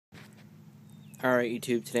Alright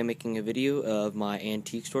YouTube, today I'm making a video of my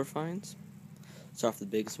antique store finds. Start off the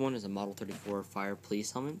biggest one is a Model 34 Fire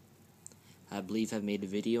Police helmet. I believe I've made a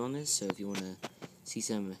video on this, so if you want to see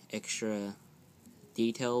some extra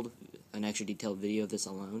detailed video of this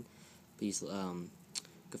alone, please go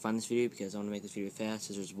find this video because I want to make this video fast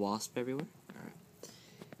as there's wasps everywhere. Alright.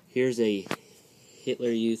 Here's a Hitler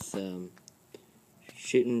Youth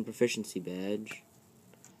shooting proficiency badge.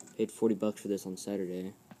 Paid $40 for this on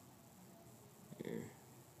Saturday.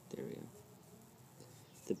 There we go.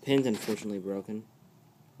 The pin's unfortunately broken.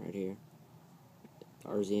 Right here.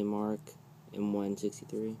 RZ mark.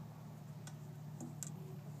 M163.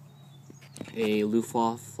 A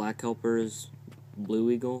Luftwaffe Flak Helpers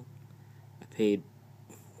Blue Eagle. I paid,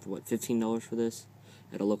 $15 for this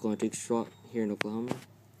at a local antique shop here in Oklahoma.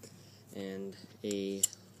 And a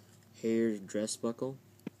hair dress buckle.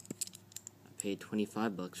 I paid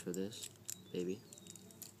 $25 for this baby.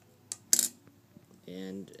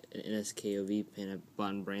 And an NSKOV pin I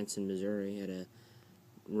bought in Branson, Missouri at a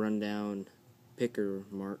rundown picker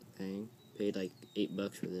mart thing. Paid like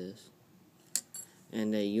 $8 for this.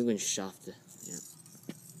 And a Jugendfest,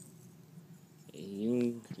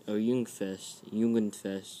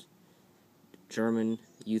 Jugendfest, German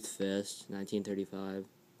Youth Fest, 1935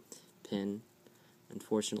 pin.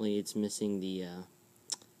 Unfortunately, it's missing the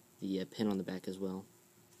pin on the back as well.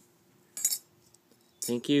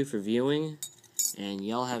 Thank you for viewing. And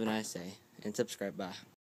y'all have a nice day. And subscribe. Bye.